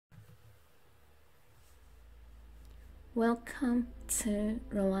Welcome to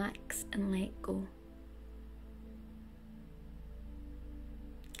Relax and Let Go.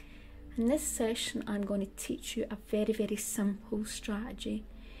 In this session, I'm going to teach you a very simple strategy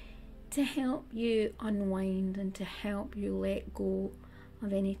to help you unwind and to help you let go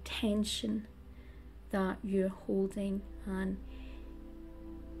of any tension that you're holding and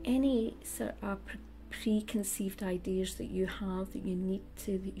any sort of preconceived ideas that you have that you need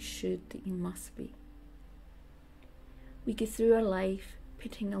to, that you should, that you must be. We go through our life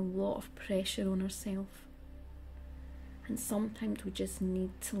putting a lot of pressure on ourselves, and sometimes we just need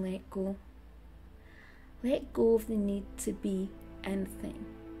to let go. Let go of the need to be anything.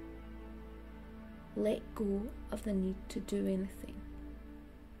 Let go of the need to do anything.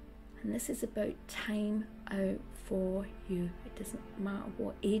 And this is about time out for you. It doesn't matter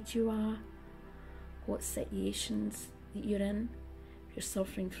what age you are, what situations that you're in. If you're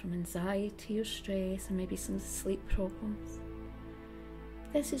suffering from anxiety or stress and maybe some sleep problems,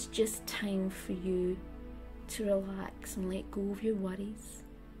 this is just time for you to relax and let go of your worries.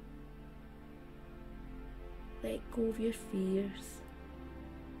 Let go of your fears.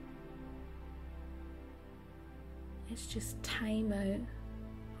 It's just time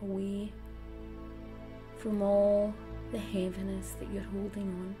out away from all the heaviness that you're holding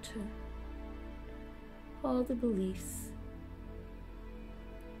on to, all the beliefs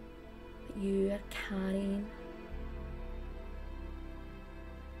that you are carrying,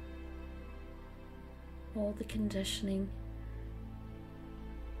 all the conditioning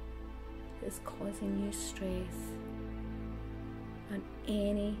that is causing you stress and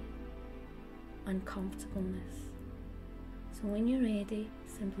any uncomfortableness. So when you're ready,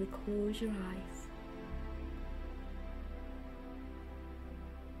 simply close your eyes.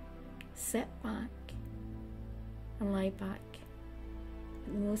 Sit back and lie back.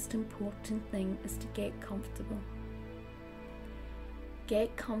 But the most important thing is to get comfortable.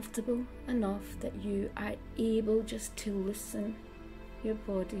 Get comfortable enough that you are able just to loosen your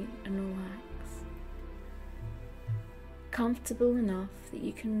body and relax. Comfortable enough that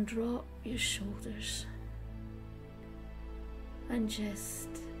you can drop your shoulders and just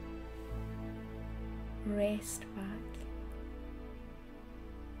rest back.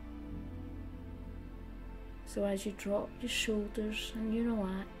 So as you drop your shoulders and you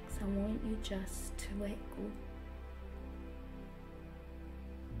relax, I want you just to let go.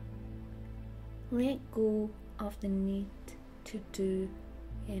 Let go of the need to do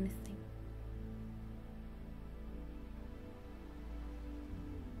anything.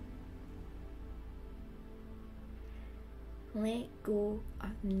 Let go of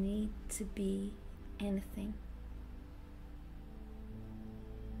the need to be anything.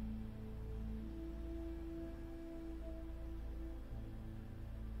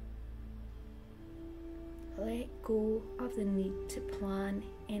 Let go of the need to plan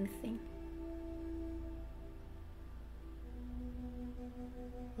anything.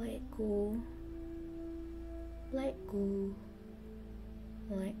 Let go, let go,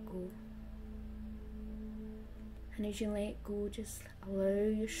 let go. And as you let go, just allow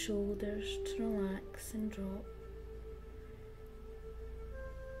your shoulders to relax and drop.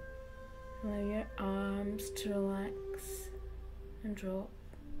 Allow your arms to relax and drop.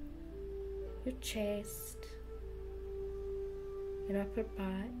 Your chest, your upper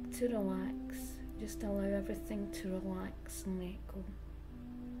back to relax. Just allow everything to relax and let go.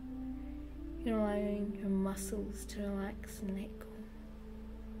 You're allowing your muscles to relax and let go.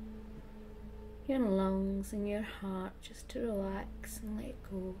 Your lungs and your heart just to relax and let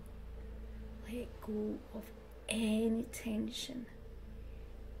go. Let go of any tension.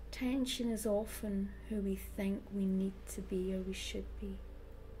 Tension is often who we think we need to be or we should be.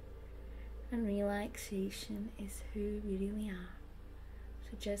 And relaxation is who we really are.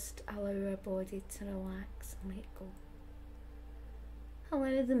 So just allow our body to relax and let go.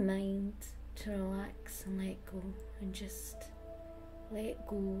 Allow the mind to relax and let go, and just let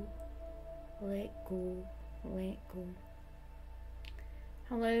go, let go, let go.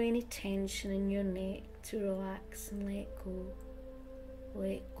 Allow any tension in your neck to relax and let go,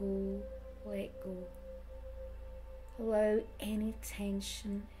 let go, let go. Allow any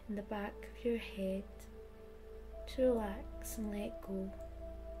tension in the back of your head to relax and let go,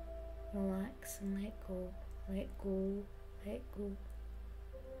 relax and let go, let go, let go.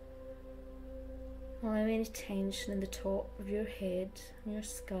 Allow any tension in the top of your head and your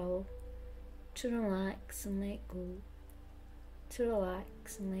skull to relax and let go, to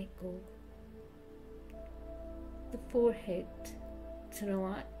relax and let go. The forehead to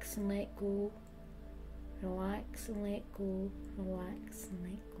relax and let go, relax and let go, relax and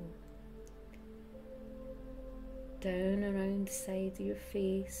let go. down around the side of your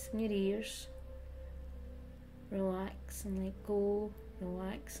face and your ears. Relax and let go,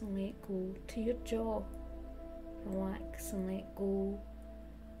 relax and let go to your jaw. Relax and let go,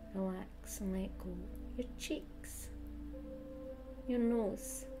 relax and let go. Your cheeks, your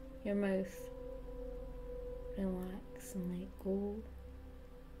nose, your mouth. Relax and let go,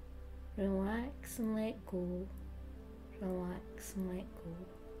 relax and let go, relax and let go.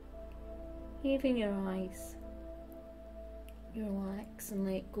 Even your eyes. Relax and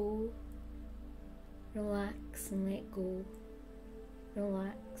let go, relax and let go,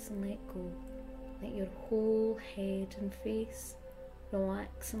 relax and let go. Let your whole head and face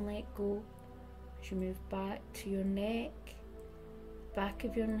relax and let go as you move back to your neck, back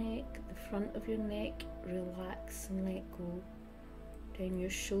of your neck, the front of your neck. Relax and let go. Down your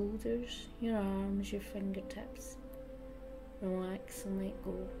shoulders, your arms, your fingertips. Relax and let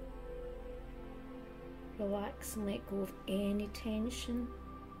go. Relax and let go of any tension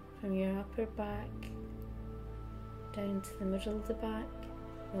from your upper back down to the middle of the back.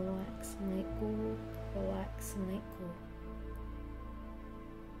 Relax and let go, relax and let go.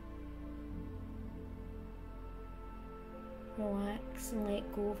 Relax and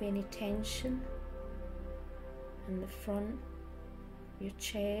let go of any tension in the front, your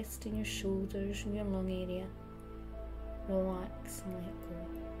chest and your shoulders and your lung area. Relax and let go.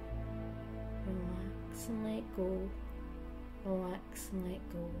 Relax and let go. Relax and let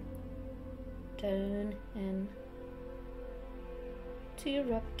go. Down in to your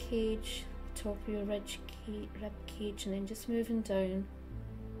rib cage, top of your rib cage, and then just moving down.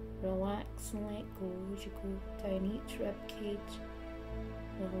 Relax and let go as you go down each rib cage.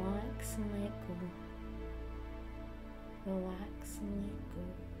 Relax and let go. Relax and let go.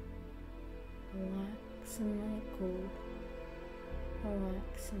 Relax and let go.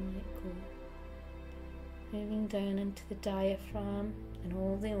 Relax and let go. Moving down into the diaphragm and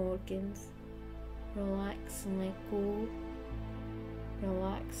all the organs. Relax and let go.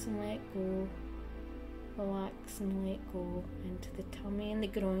 Relax and let go. Relax and let go into the tummy and the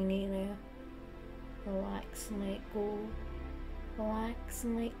groin area. Relax and let go. Relax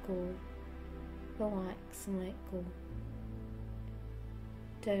and let go. Relax and let go.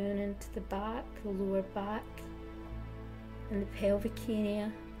 Down into the back, the lower back, and the pelvic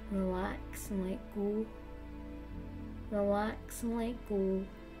area. Relax and let go. Relax and let go.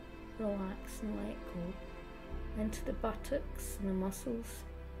 Relax and let go. Into the buttocks and the muscles.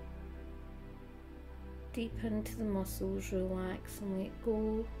 Deep into the muscles. Relax and let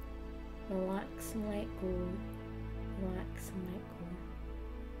go. Relax and let go. Relax and let go.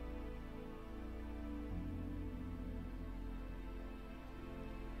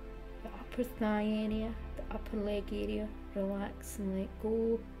 The upper thigh area, the upper leg area. Relax and let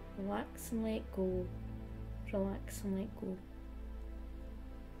go. Relax and let go. Relax and let go.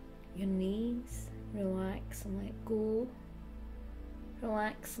 Your knees, relax and let go.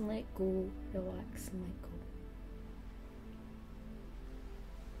 Relax and let go. Relax and let go.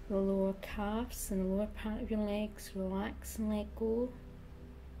 The lower calves and the lower part of your legs, relax and let go.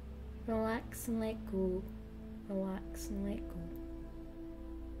 Relax and let go. Relax and let go.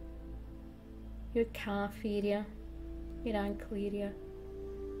 Your calf area, your ankle area,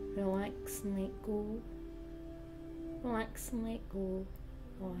 relax and let go. Relax and let go.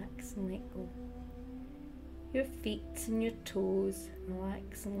 Relax and let go. Your feet and your toes,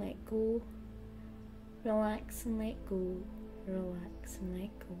 relax and let go. Relax and let go. Relax and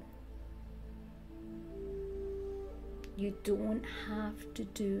let go. You don't have to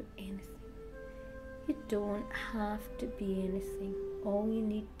do anything. You don't have to be anything. All you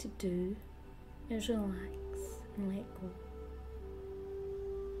need to do is relax and let go.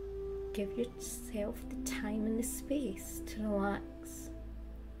 Give yourself the time and the space to relax.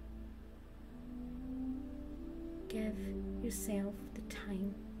 Give yourself the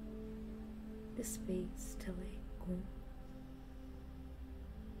time, the space to let go.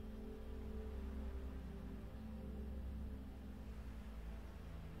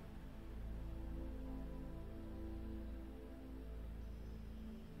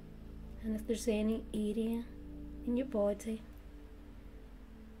 And if there's any area in your body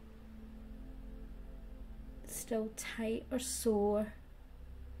still tight or sore,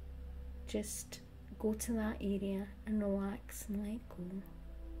 just go to that area and relax and let go.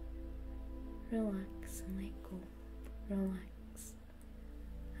 Relax and let go. Relax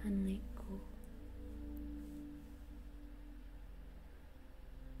and let go.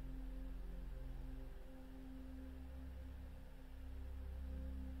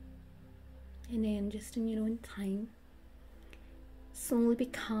 And then just in your own time, slowly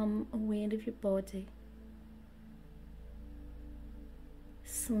become aware of your body.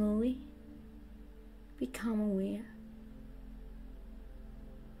 slowly become aware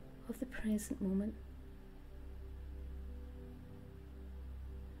of the present moment.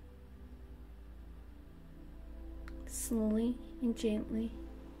 Slowly and gently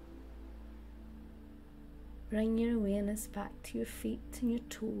bring your awareness back to your feet and your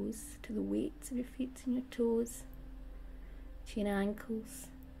toes, to the weights of your feet and your toes, to your ankles,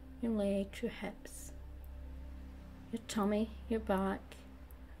 your legs, your hips, your tummy, your back,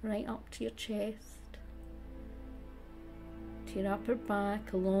 right up to your chest, to your upper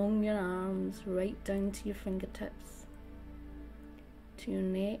back, along your arms, right down to your fingertips, to your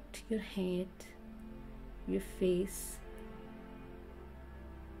neck, to your head, your face.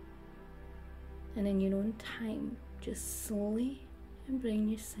 And in your own time, just slowly bring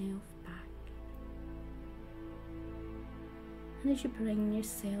yourself back. And as you bring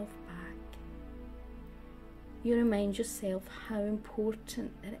yourself back, you remind yourself how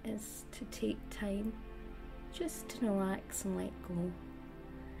important it is to take time just to relax and let go.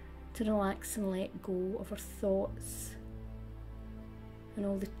 To relax and let go of our thoughts and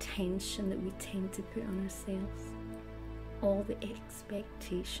all the tension that we tend to put on ourselves, all the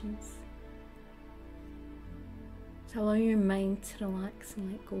expectations. So allow your mind to relax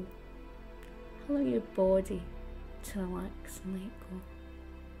and let go. Allow your body to relax and let go.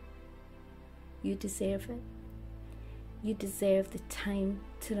 You deserve it. You deserve the time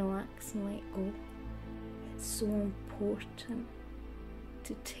to relax and let go. It's so important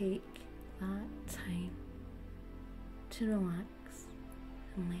to take that time to relax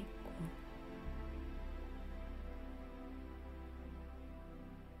and let go.